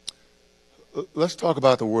let's talk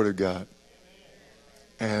about the Word of God.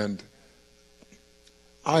 And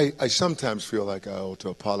I sometimes feel like I ought to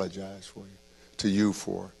apologize to you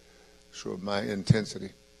for sort of my intensity.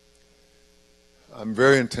 I'm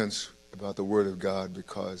very intense about the Word of God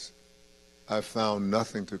because I found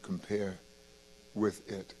nothing to compare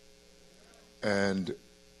with it. And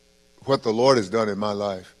what the Lord has done in my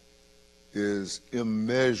life is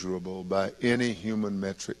immeasurable by any human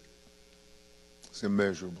metric. It's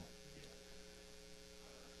immeasurable.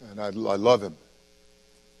 And I love Him.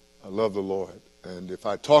 I love the Lord. And if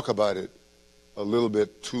I talk about it a little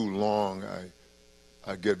bit too long,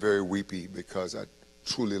 I get very weepy because I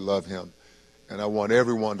truly love Him. And I want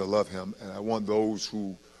everyone to love Him. And I want those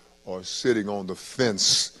who are sitting on the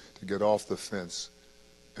fence to get off the fence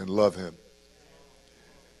and love Him.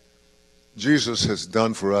 Jesus has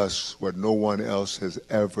done for us what no one else has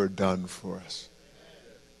ever done for us.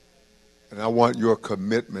 And I want your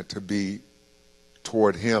commitment to be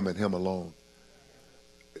toward Him and Him alone.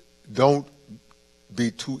 Don't be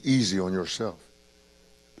too easy on yourself,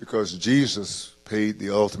 because Jesus paid the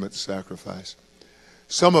ultimate sacrifice.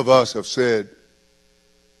 Some of us have said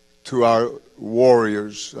to our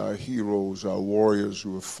warriors, our heroes, our warriors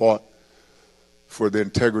who have fought for the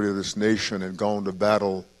integrity of this nation and gone to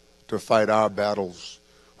battle to fight our battles,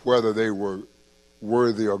 whether they were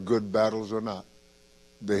worthy or good battles or not,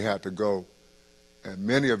 they had to go. And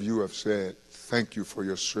many of you have said, thank you for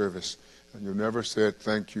your service. And you never said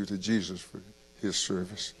thank you to Jesus for His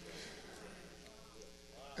service.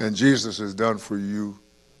 And Jesus has done for you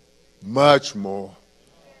much more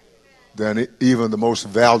than even the most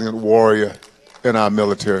valiant warrior in our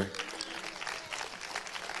military.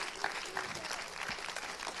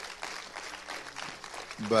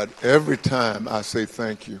 But every time I say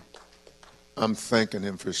thank you, I'm thanking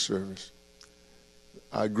Him for His service.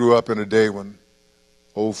 I grew up in a day when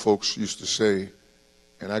old folks used to say,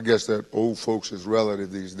 and I guess that old folks is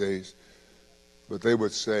relative these days, but they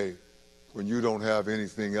would say, when you don't have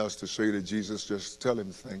anything else to say to Jesus, just tell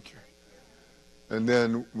Him thank you. And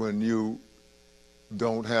then when you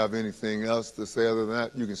don't have anything else to say other than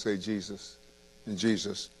that, you can say Jesus and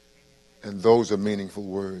Jesus. And those are meaningful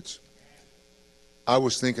words. I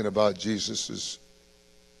was thinking about Jesus'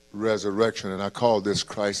 resurrection, and I call this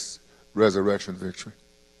Christ's resurrection victory.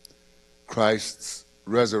 Christ's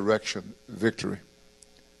resurrection victory.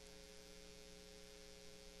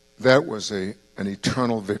 That was an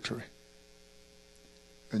eternal victory.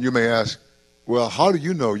 And you may ask, well, how do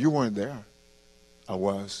you know? You weren't there. I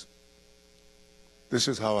was. This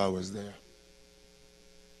is how I was there.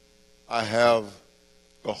 I have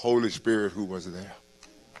the Holy Spirit who was there.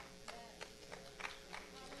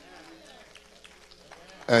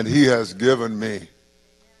 And He has given me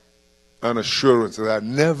an assurance that I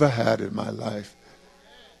never had in my life.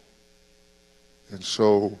 And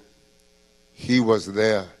so He was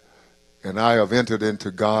there. And I have entered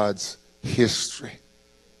into God's history.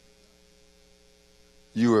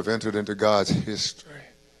 You have entered into God's history.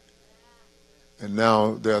 And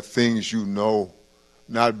now there are things you know,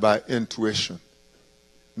 not by intuition,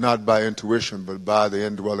 but by the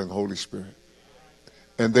indwelling Holy Spirit.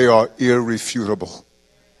 And they are irrefutable.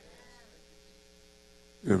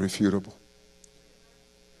 Irrefutable.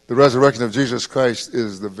 The resurrection of Jesus Christ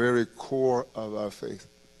is the very core of our faith.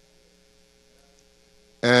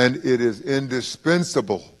 And it is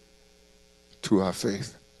indispensable to our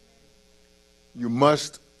faith. You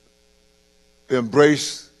must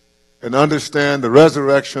embrace and understand the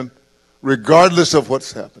resurrection regardless of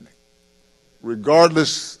what's happening.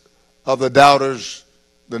 Regardless of the doubters,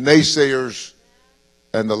 the naysayers,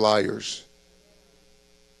 and the liars.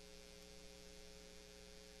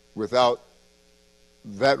 Without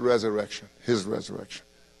that resurrection, His resurrection,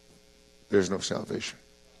 there's no salvation.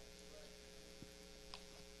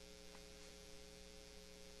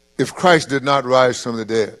 If Christ did not rise from the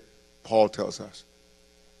dead, Paul tells us,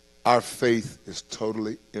 our faith is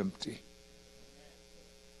totally empty.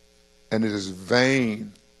 And it is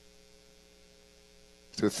vain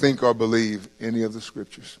to think or believe any of the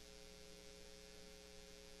scriptures.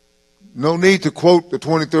 No need to quote the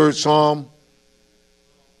 23rd Psalm,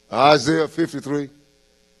 Isaiah 53,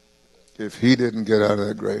 if He didn't get out of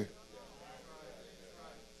that grave.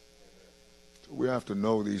 So we have to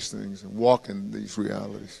know these things and walk in these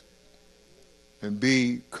realities and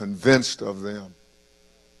be convinced of them.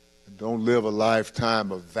 And don't live a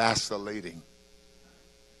lifetime of vacillating.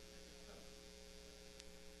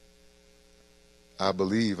 I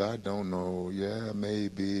believe, I don't know, yeah,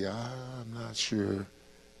 maybe, I'm not sure.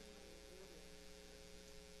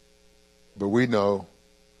 But we know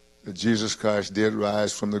that Jesus Christ did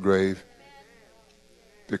rise from the grave,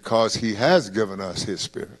 because he has given us his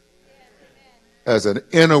Spirit as an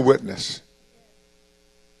inner witness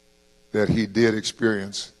that he did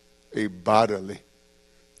experience a bodily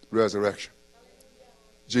resurrection.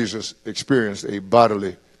 Jesus experienced a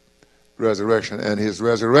bodily resurrection, and his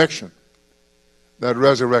resurrection, that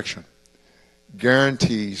resurrection,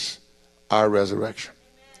 guarantees our resurrection.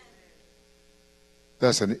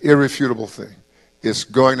 That's an irrefutable thing. It's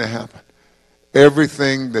going to happen.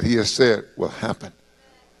 Everything that he has said will happen.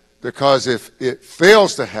 Because if it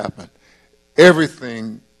fails to happen,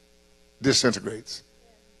 everything disintegrates.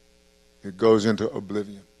 It goes into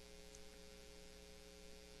oblivion.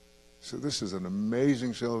 So this is an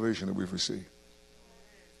amazing salvation that we've received.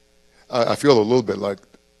 I feel a little bit like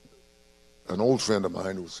an old friend of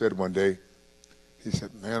mine who said one day, he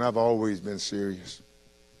said, man, I've always been serious.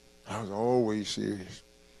 I was always serious.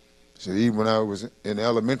 He said, even when I was in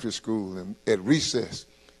elementary school and at recess,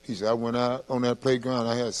 he said, I went out on that playground,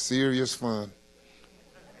 I had serious fun.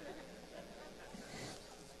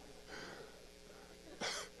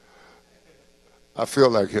 I feel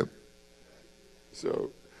like him.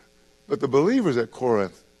 So, but the believers at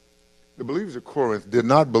Corinth did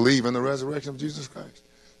not believe in the resurrection of Jesus Christ.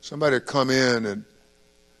 Somebody had come in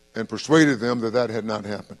and persuaded them that that had not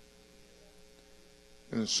happened.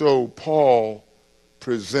 And so Paul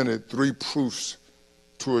presented 3 proofs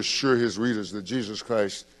to assure his readers that Jesus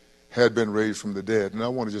Christ had been raised from the dead. And I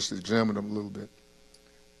want to just examine them a little bit.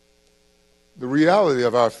 The reality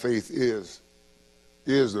of our faith is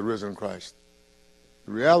the risen Christ.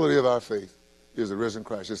 The reality of our faith is the risen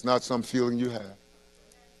Christ. It's not some feeling you have.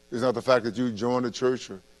 It's not the fact that you joined a church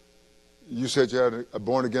or you said you had a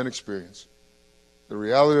born-again experience. The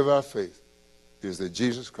reality of our faith is that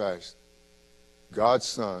Jesus Christ, God's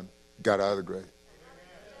Son, got out of the grave.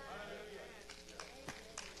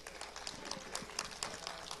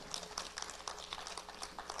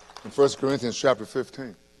 In 1 Corinthians chapter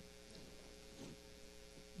 15,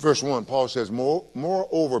 verse 1, Paul says,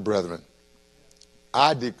 Moreover, brethren,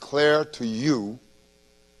 I declare to you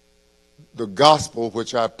the gospel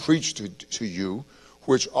which I preached to you,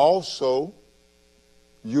 which also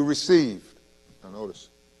you received. Now notice,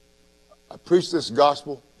 I preached this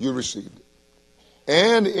gospel, you received it.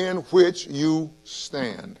 And in which you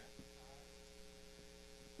stand.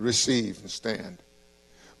 Receive and stand.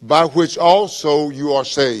 By which also you are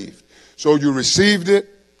saved. So you received it,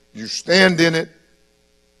 you stand in it,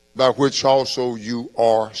 by which also you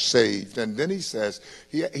are saved. And then he says,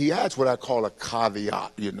 he adds what I call a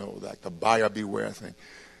caveat, like the buyer beware thing.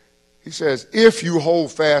 He says, if you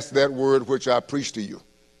hold fast that word which I preached to you,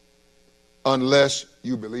 unless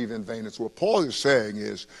you believe in vain. And so what Paul is saying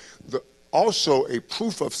is, also a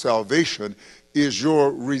proof of salvation is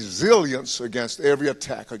your resilience against every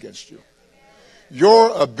attack against you. Your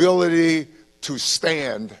ability to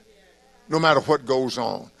stand no matter what goes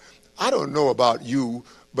on. I don't know about you,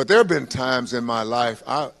 but there have been times in my life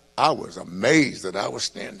I was amazed that I was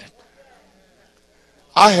standing.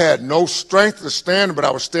 I had no strength to stand, but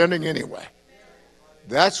I was standing anyway.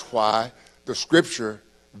 That's why the scripture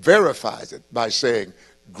verifies it by saying,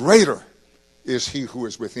 greater is he who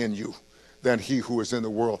is within you than he who is in the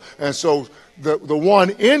world. And so the one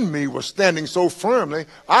in me was standing so firmly,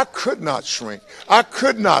 I could not shrink. I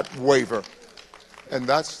could not waver. And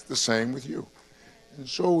that's the same with you. And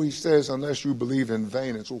so he says, unless you believe in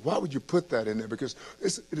vain. And so why would you put that in there? Because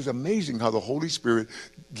it is amazing how the Holy Spirit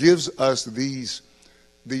gives us these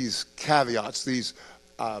caveats, these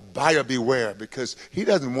buyer beware, because he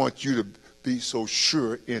doesn't want you to be so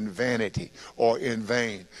sure in vanity or in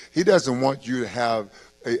vain. He doesn't want you to have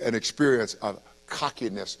an experience of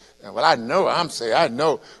cockiness. And well, I know, I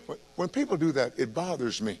know. When people do that, it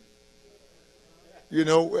bothers me.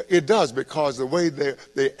 It does, because the way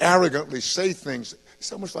they arrogantly say things,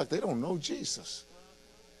 it's almost like they don't know Jesus.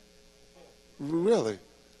 Really.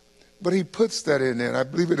 But he puts that in there, and I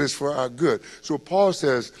believe it is for our good. So Paul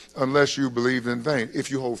says, unless you believe in vain. If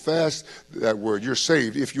you hold fast that word, you're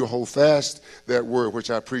saved. If you hold fast that word which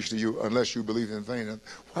I preached to you, unless you believe in vain.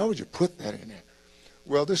 Why would you put that in there?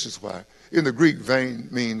 Well, this is why. In the Greek, vain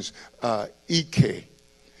means ike.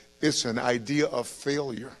 It's an idea of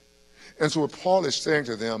failure. And so what Paul is saying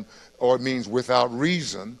to them, or it means without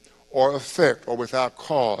reason or effect or without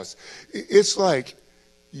cause. It's like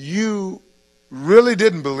you really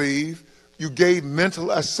didn't believe, you gave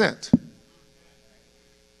mental assent.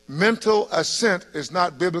 Mental assent is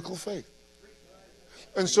not biblical faith.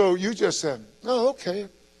 And so you just said, oh, okay,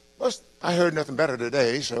 I heard nothing better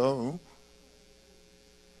today, so.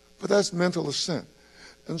 But that's mental assent.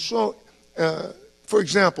 And so, for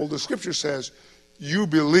example, the scripture says, you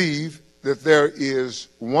believe that there is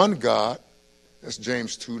one God That's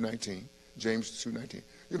James 2:19. James 2:19.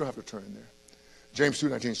 You don't have to turn there. James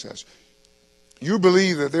 2:19 says, you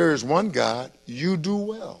believe that there is one God, you do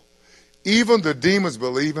well. Even the demons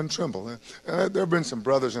believe and tremble. And there have been some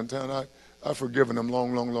brothers in town. I've forgiven them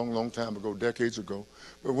long time ago, decades ago.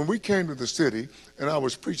 But when we came to the city, and I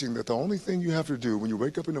was preaching that the only thing you have to do when you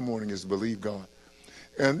wake up in the morning is believe God.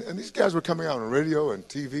 And these guys were coming out on radio and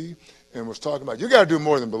TV and was talking about, you got to do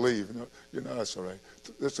more than believe. That's all right.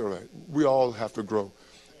 That's all right. We all have to grow.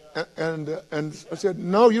 And I said,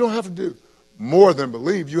 no, you don't have to do more than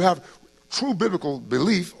believe. You have true biblical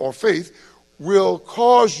belief or faith will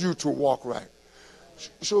cause you to walk right.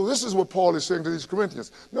 So this is what Paul is saying to these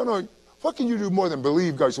Corinthians. No, what can you do more than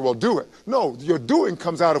believe God? You say, well, do it. No, your doing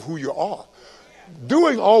comes out of who you are.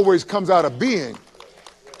 Doing always comes out of being.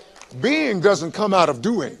 Being doesn't come out of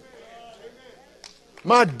doing.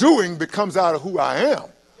 My doing becomes out of who I am.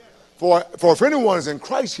 For if anyone is in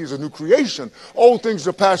Christ, he's a new creation. Old things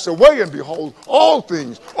are passed away, and behold, all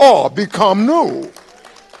things are become new.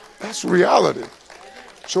 That's reality.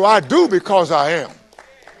 So I do because I am.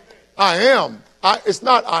 I am. It's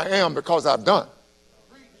not I am because I've done.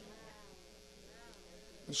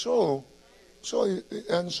 And so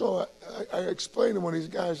I explained to one of these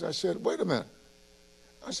guys, I said, wait a minute.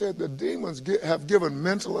 I said, the demons have given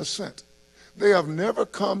mental assent. They have never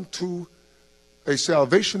come to a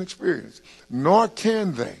salvation experience, nor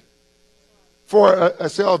can they. For a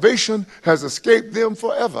salvation has escaped them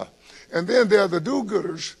forever. And then there are the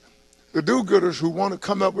do-gooders who want to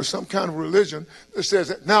come up with some kind of religion that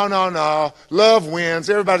says, no, love wins,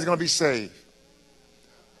 everybody's going to be saved.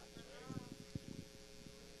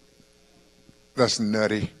 That's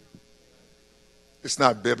nutty. It's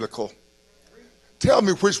not biblical. Tell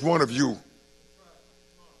me which one of you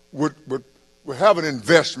would have an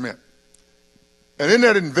investment, and in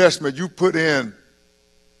that investment you put in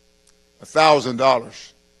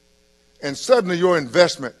 $1,000, and suddenly your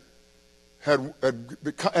investment had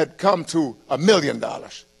come to $1 million,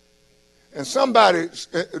 and somebody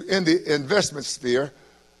in the investment sphere,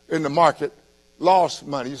 in the market, lost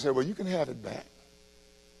money. You say, well, you can have it back.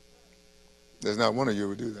 There's not one of you who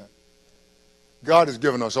would do that. God has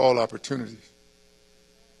given us all opportunities.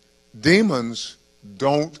 Demons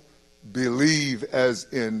don't believe as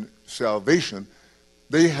in salvation.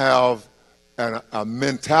 They have a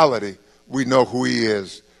mentality. We know who he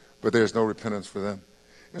is, but there's no repentance for them.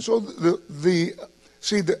 And so the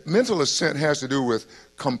mental assent has to do with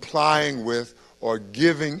complying with or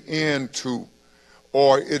giving in to,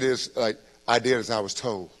 or it is like, I did as I was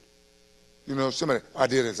told. Somebody, I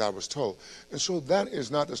did as I was told. And so that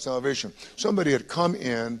is not the salvation. Somebody had come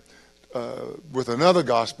in with another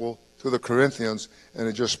gospel to the Corinthians, and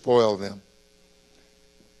it just spoiled them.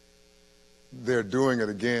 They're doing it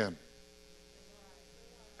again.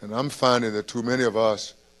 And I'm finding that too many of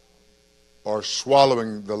us are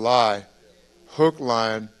swallowing the lie, hook,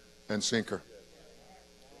 line, and sinker.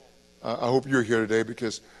 I hope you're here today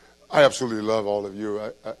because I absolutely love all of you.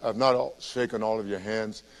 I've not shaken all of your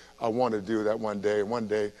hands. I want to do that one day. One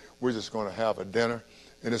day we're just going to have a dinner,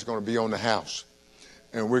 and it's going to be on the house.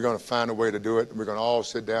 And we're going to find a way to do it. And we're going to all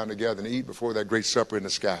sit down together and eat before that great supper in the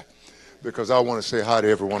sky. Because I want to say hi to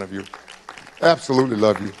every one of you. Absolutely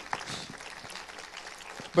love you.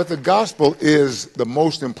 But the gospel is the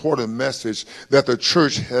most important message that the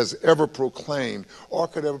church has ever proclaimed or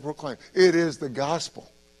could ever proclaim. It is the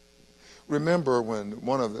gospel. Remember when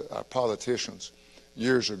one of our politicians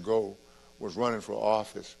years ago was running for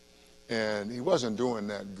office, and he wasn't doing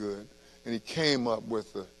that good. And he came up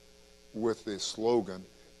with the slogan,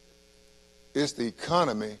 it's the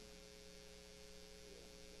economy.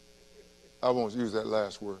 I won't use that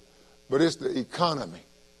last word, but it's the economy.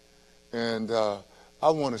 And I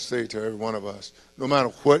want to say to every one of us, no matter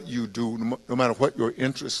what you do, no matter what your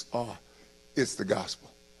interests are, it's the gospel.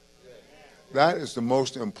 That is the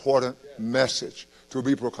most important message to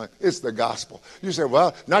be proclaimed. It's the gospel. You say,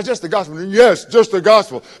 well, not just the gospel. Yes, just the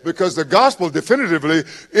gospel. Because the gospel definitively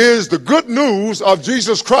is the good news of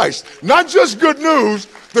Jesus Christ. Not just good news,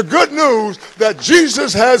 the good news that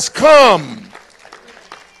Jesus has come.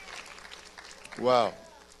 Wow.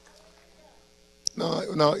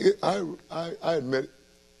 No, I admit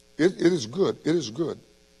it is good. It is good.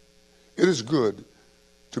 It is good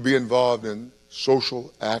to be involved in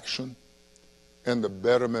social action and the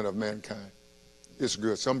betterment of mankind. It's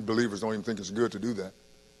good. Some believers don't even think it's good to do that.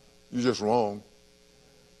 You're just wrong.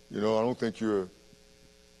 I don't think you're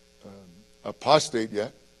apostate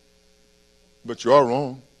yet, but you are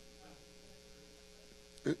wrong.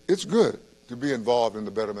 It's good to be involved in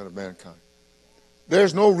the betterment of mankind.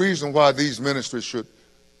 There's no reason why these ministries should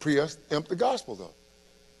preempt the gospel, though.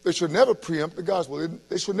 They should never preempt the gospel.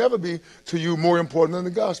 They should never be to you more important than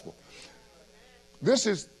the gospel. This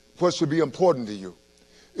is what should be important to you,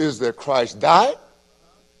 is that Christ died,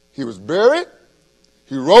 he was buried,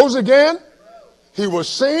 he rose again, he was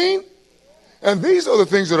seen, and these are the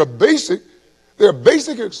things that are basic. They're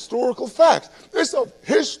basic historical facts. It's a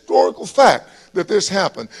historical fact that this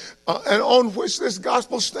happened, and on which this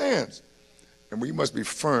gospel stands. And we must be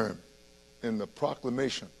firm in the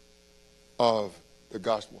proclamation of the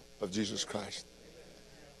gospel of Jesus Christ.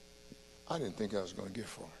 I didn't think I was going to get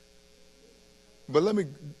far. But let me,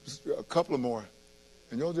 a couple of more,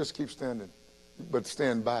 and you'll just keep standing, but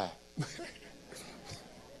stand by.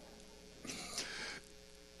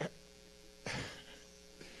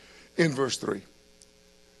 In verse 3,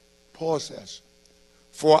 Paul says,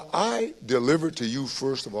 "For I delivered to you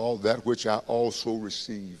first of all that which I also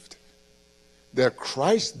received, that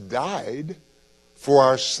Christ died for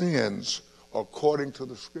our sins according to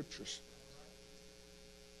the Scriptures,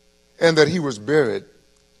 and that he was buried,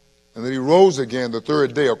 and that he rose again the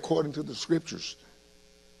third day according to the Scriptures,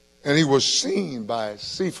 and he was seen by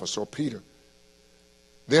Cephas," or Peter,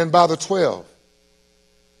 "then by the 12.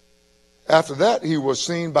 After that, he was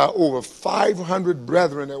seen by over 500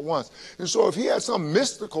 brethren at once." And so if he had some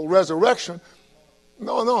mystical resurrection,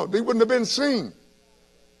 no, they wouldn't have been seen.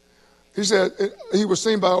 He said he was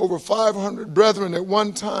seen by over 500 brethren at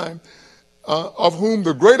one time, of whom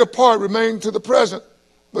the greater part remain to the present,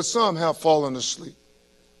 but some have fallen asleep.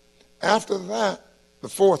 After that, the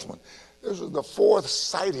fourth one. This was the fourth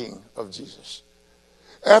sighting of Jesus.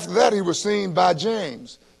 After that, he was seen by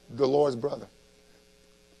James, the Lord's brother.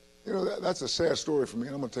 You know, that's a sad story for me.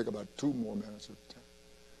 And I'm going to take about 2 more minutes, or 10,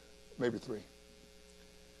 maybe 3.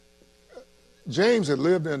 James had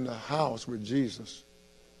lived in the house with Jesus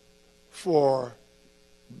for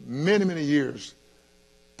many, many years,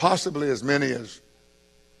 possibly as many as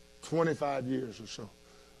 25 years or so.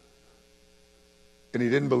 And he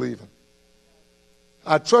didn't believe him.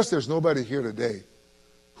 I trust there's nobody here today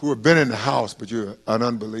who have been in the house, but you're an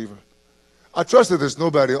unbeliever. I trust that there's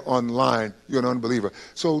nobody online, you're an unbeliever.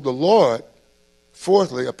 So the Lord,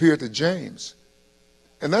 fourthly, appeared to James.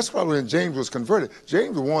 And that's why when James was converted,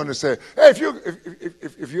 James was one to say, "Hey,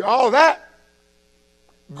 if you're all that,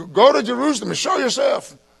 go to Jerusalem and show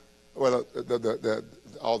yourself." Well,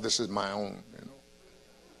 all this is my own, you know.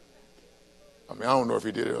 I mean, I don't know if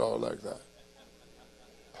he did it all like that.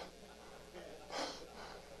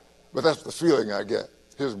 But that's the feeling I get.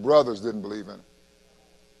 His brothers didn't believe in it.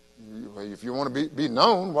 If you want to be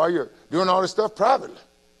known while you're doing all this stuff privately,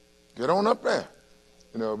 get on up there.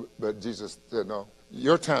 You know, but Jesus said, "No,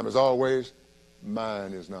 your time is always,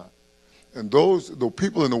 mine is not." And the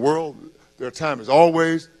people in the world, their time is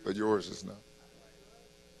always, but yours is not.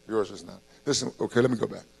 Yours is not. Listen, okay, let me go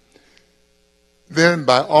back. Then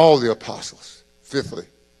by all the apostles. Fifthly,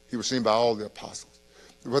 he was seen by all the apostles.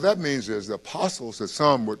 What that means is the apostles that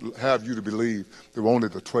some would have you to believe, there were only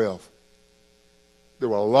the 12. There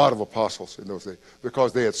were a lot of apostles in those days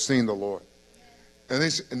because they had seen the Lord. And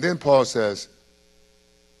then Paul says,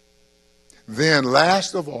 "Then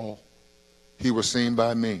last of all, he was seen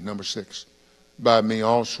by me," number 6, "by me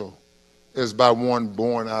also, as by one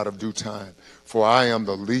born out of due time. For I am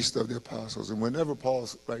the least of the apostles." And whenever Paul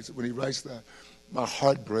writes, when he writes that, my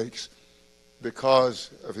heart breaks because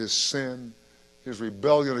of his sin, his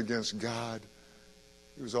rebellion against God.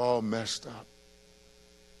 He was all messed up.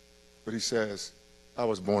 But he says, "I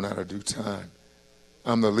was born out of due time.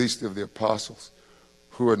 I'm the least of the apostles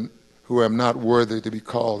who am not worthy to be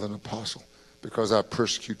called an apostle because I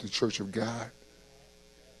persecute the church of God."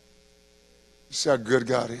 You see how good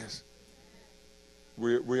God is?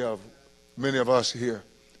 We have, many of us here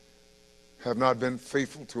have not been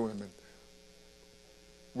faithful to him.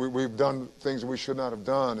 And we've done things we should not have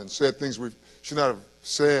done and said things we should not have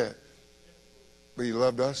said. But he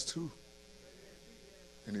loved us too.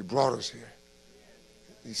 And he brought us here.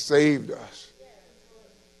 He saved us,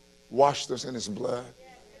 washed us in his blood,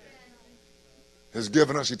 has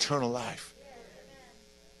given us eternal life.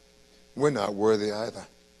 We're not worthy either.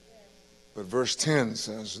 But verse 10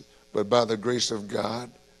 says, "But by the grace of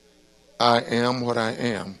God, I am what I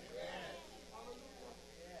am."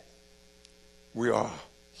 We are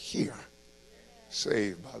here,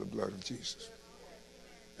 saved by the blood of Jesus.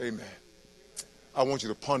 Amen. I want you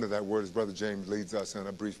to ponder that word as Brother James leads us in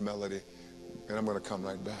a brief melody, and I'm going to come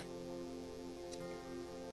right back.